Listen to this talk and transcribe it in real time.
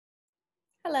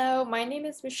Hello, my name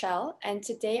is Michelle, and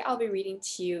today I'll be reading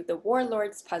to you The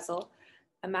Warlords Puzzle,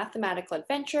 a mathematical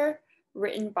adventure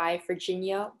written by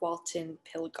Virginia Walton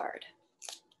Pilgard.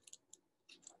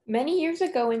 Many years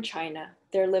ago in China,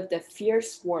 there lived a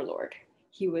fierce warlord.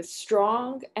 He was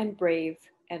strong and brave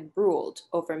and ruled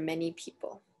over many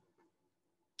people.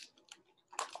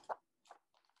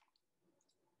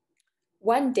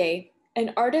 One day,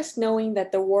 an artist, knowing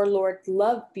that the warlord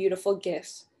loved beautiful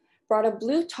gifts, brought a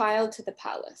blue tile to the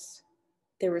palace.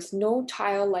 There was no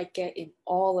tile like it in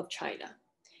all of China.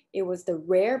 It was the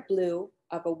rare blue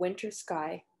of a winter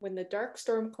sky when the dark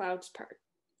storm clouds part.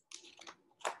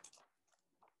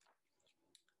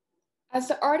 As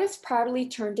the artist proudly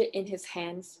turned it in his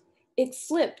hands, it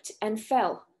slipped and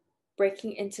fell,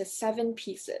 breaking into 7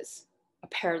 pieces: a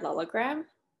parallelogram,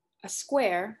 a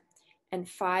square, and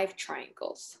 5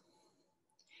 triangles.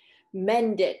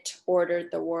 "Mend it,"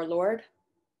 ordered the warlord.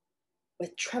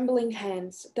 With trembling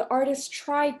hands, the artist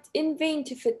tried in vain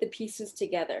to fit the pieces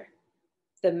together.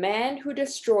 "The man who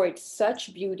destroyed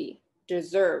such beauty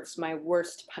deserves my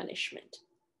worst punishment,"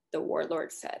 the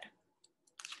warlord said.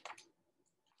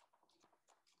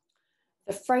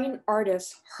 The frightened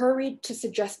artist hurried to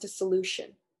suggest a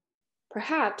solution.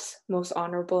 "Perhaps, most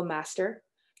honorable master,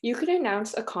 you could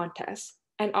announce a contest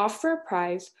and offer a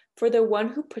prize for the one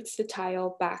who puts the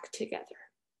tile back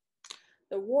together."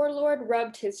 The warlord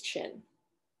rubbed his chin.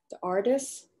 The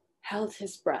artist held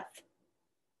his breath.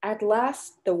 At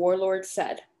last, the warlord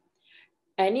said,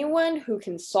 "Anyone who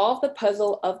can solve the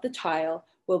puzzle of the tile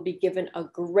will be given a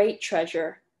great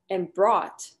treasure and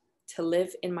brought to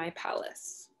live in my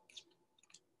palace."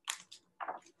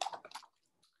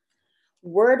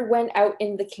 Word went out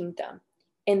in the kingdom.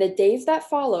 In the days that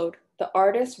followed, the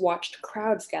artist watched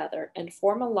crowds gather and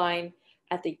form a line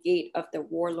at the gate of the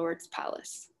warlord's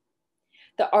palace.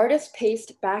 The artist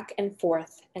paced back and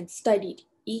forth and studied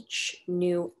each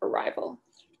new arrival.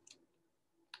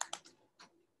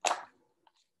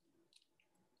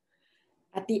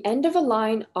 At the end of a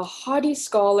line, a haughty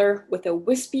scholar with a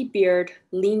wispy beard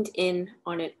leaned in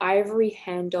on an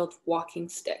ivory-handled walking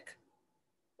stick.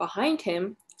 Behind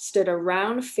him stood a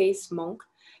round-faced monk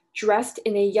dressed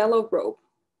in a yellow robe.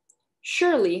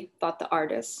 Surely, thought the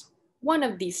artist, one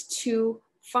of these 2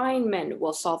 fine men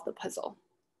will solve the puzzle.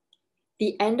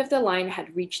 The end of the line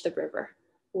had reached the river,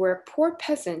 where a poor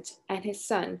peasant and his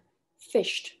son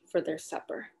fished for their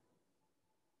supper.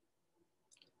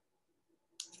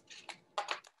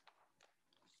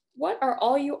 "What are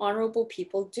all you honorable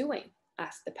people doing?"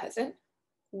 asked the peasant.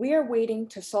 "We are waiting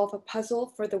to solve a puzzle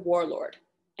for the warlord,"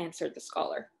 answered the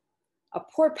scholar. "A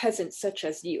poor peasant such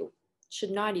as you should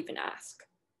not even ask."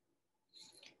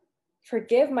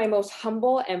 "Forgive my most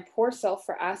humble and poor self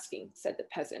for asking," said the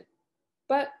peasant.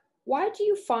 "But why do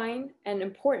you find an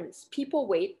importance people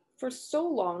wait for so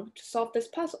long to solve this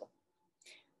puzzle?"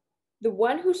 "The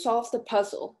one who solves the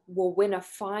puzzle will win a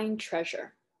fine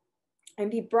treasure and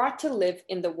be brought to live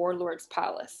in the warlord's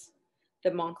palace,"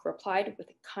 the monk replied with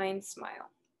a kind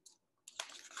smile.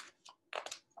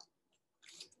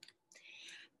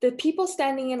 The people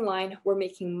standing in line were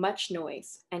making much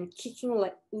noise and kicking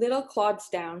little clods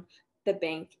down the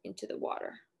bank into the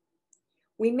water.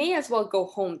 "We may as well go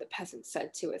home," the peasant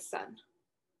said to his son.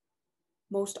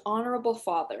 "Most honorable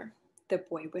father," the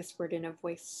boy whispered in a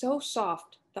voice so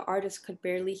soft the artist could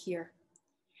barely hear,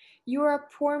 "you are a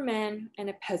poor man and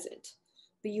a peasant,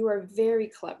 but you are very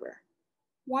clever.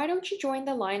 Why don't you join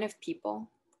the line of people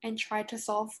and try to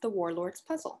solve the warlord's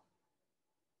puzzle?"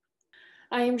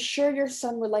 "I am sure your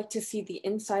son would like to see the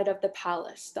inside of the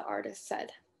palace," the artist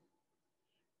said.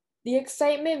 "The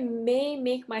excitement may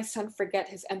make my son forget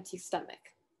his empty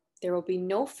stomach. There will be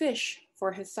no fish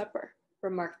for his supper,"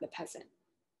 remarked the peasant.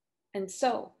 And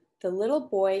so the little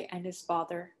boy and his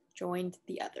father joined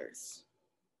the others.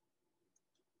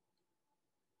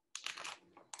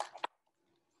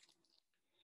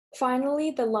 Finally,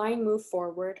 the line moved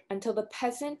forward until the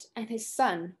peasant and his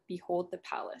son behold the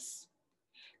palace.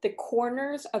 The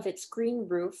corners of its green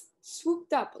roof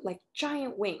swooped up like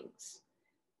giant wings.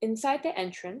 Inside the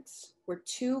entrance were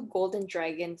 2 golden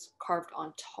dragons carved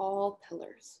on tall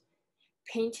pillars.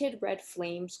 Painted red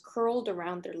flames curled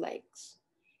around their legs.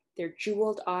 Their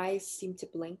jeweled eyes seemed to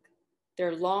blink.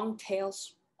 Their long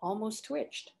tails almost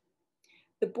twitched.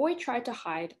 The boy tried to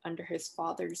hide under his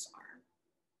father's arm.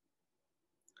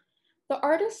 The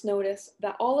artist noticed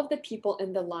that all of the people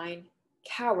in the line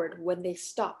cowered when they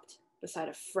stopped beside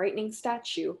a frightening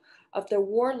statue of the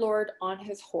warlord on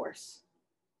his horse,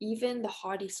 even the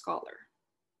haughty scholar.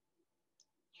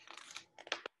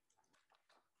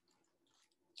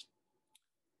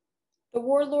 The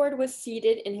warlord was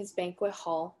seated in his banquet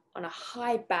hall on a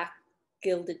high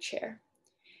gilded chair.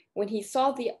 When he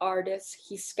saw the artist,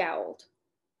 he scowled.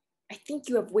 I think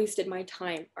you have wasted my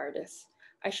time, artist.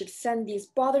 I should send these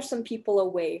bothersome people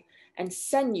away and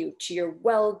send you to your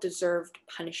well-deserved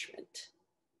punishment.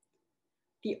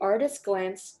 The artist's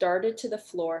glance darted to the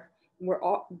floor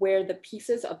where the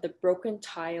pieces of the broken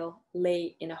tile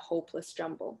lay in a hopeless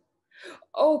jumble.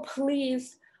 Oh,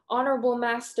 please, honorable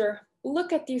master,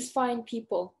 look at these fine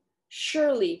people.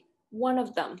 Surely one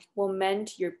of them will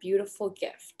mend your beautiful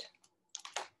gift.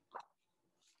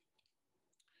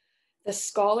 The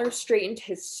scholar straightened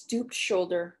his stooped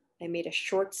shoulder and made a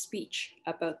short speech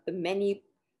about the many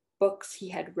books he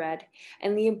had read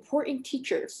and the important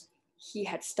teachers he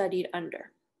had studied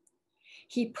under.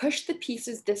 He pushed the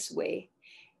pieces this way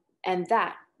and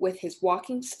that with his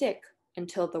walking stick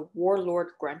until the warlord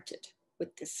grunted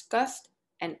with disgust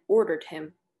and ordered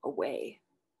him away.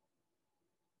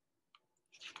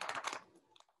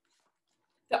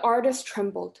 The artist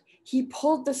trembled. He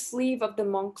pulled the sleeve of the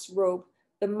monk's robe.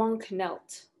 The monk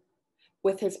knelt.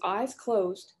 With his eyes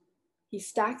closed, he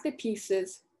stacked the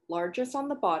pieces, largest on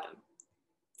the bottom.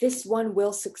 This one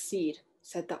will succeed,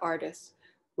 said the artist,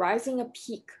 rising a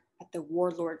peak at the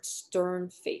warlord's stern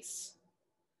face.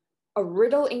 A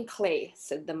riddle in clay,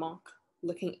 said the monk,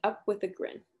 looking up with a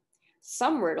grin.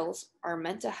 Some riddles are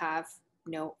meant to have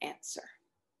no answer.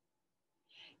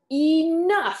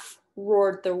 Enough,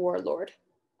 roared the warlord.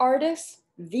 Artists,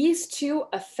 these two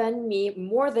offend me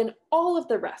more than all of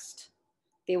the rest.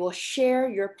 They will share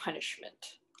your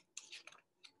punishment.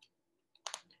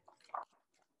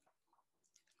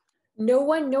 No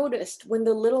one noticed when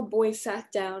the little boy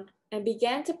sat down and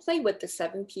began to play with the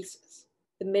 7 pieces.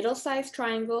 The middle-sized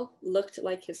triangle looked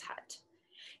like his hat.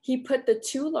 He put the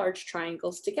 2 large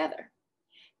triangles together.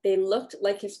 They looked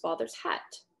like his father's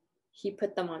hat. He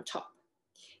put them on top.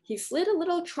 He slid a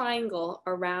little triangle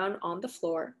around on the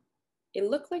floor. It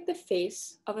looked like the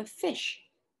face of a fish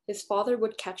his father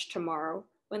would catch tomorrow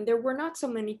when there were not so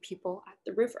many people at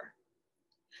the river.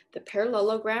 The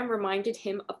parallelogram reminded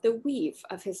him of the weave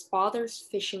of his father's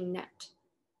fishing net.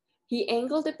 He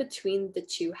angled it between the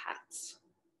 2 hats.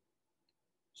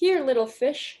 Here, little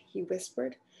fish, he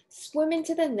whispered, swim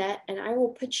into the net and I will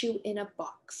put you in a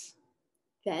box.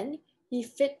 Then he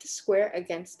fit the square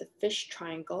against the fish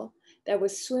triangle that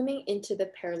was swimming into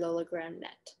the parallelogram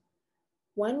net.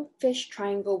 1 fish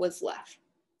triangle was left.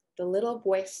 The little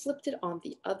boy slipped it on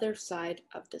the other side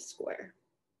of the square.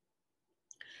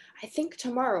 I think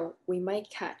tomorrow we might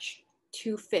catch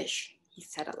 2 fish, he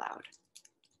said aloud.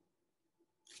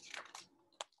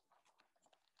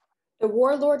 The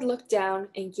warlord looked down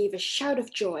and gave a shout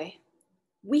of joy.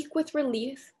 Weak with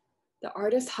relief, the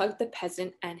artist hugged the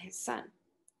peasant and his son.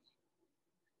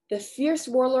 The fierce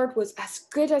warlord was as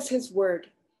good as his word.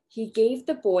 He gave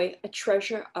the boy a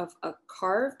treasure of a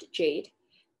carved jade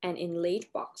and inlaid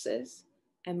boxes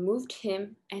and moved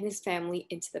him and his family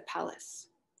into the palace.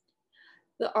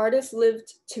 The artist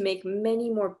lived to make many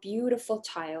more beautiful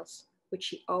tiles, which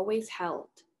he always held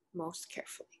most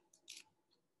carefully.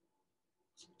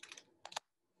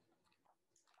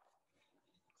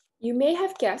 You may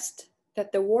have guessed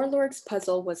that the Warlords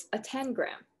Puzzle was a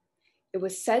tangram. It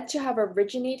was said to have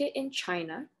originated in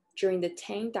China during the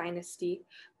Tang Dynasty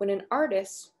when an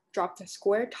artist dropped a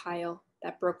square tile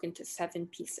that broke into 7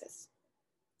 pieces.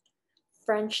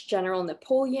 French General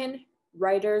Napoleon,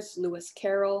 writers Lewis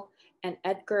Carroll and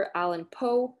Edgar Allan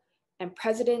Poe, and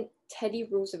President Teddy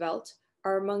Roosevelt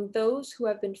are among those who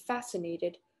have been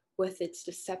fascinated with its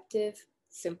deceptive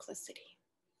simplicity.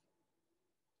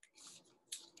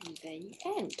 And then you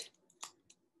end.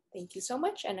 Thank you so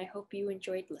much, and I hope you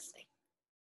enjoyed listening.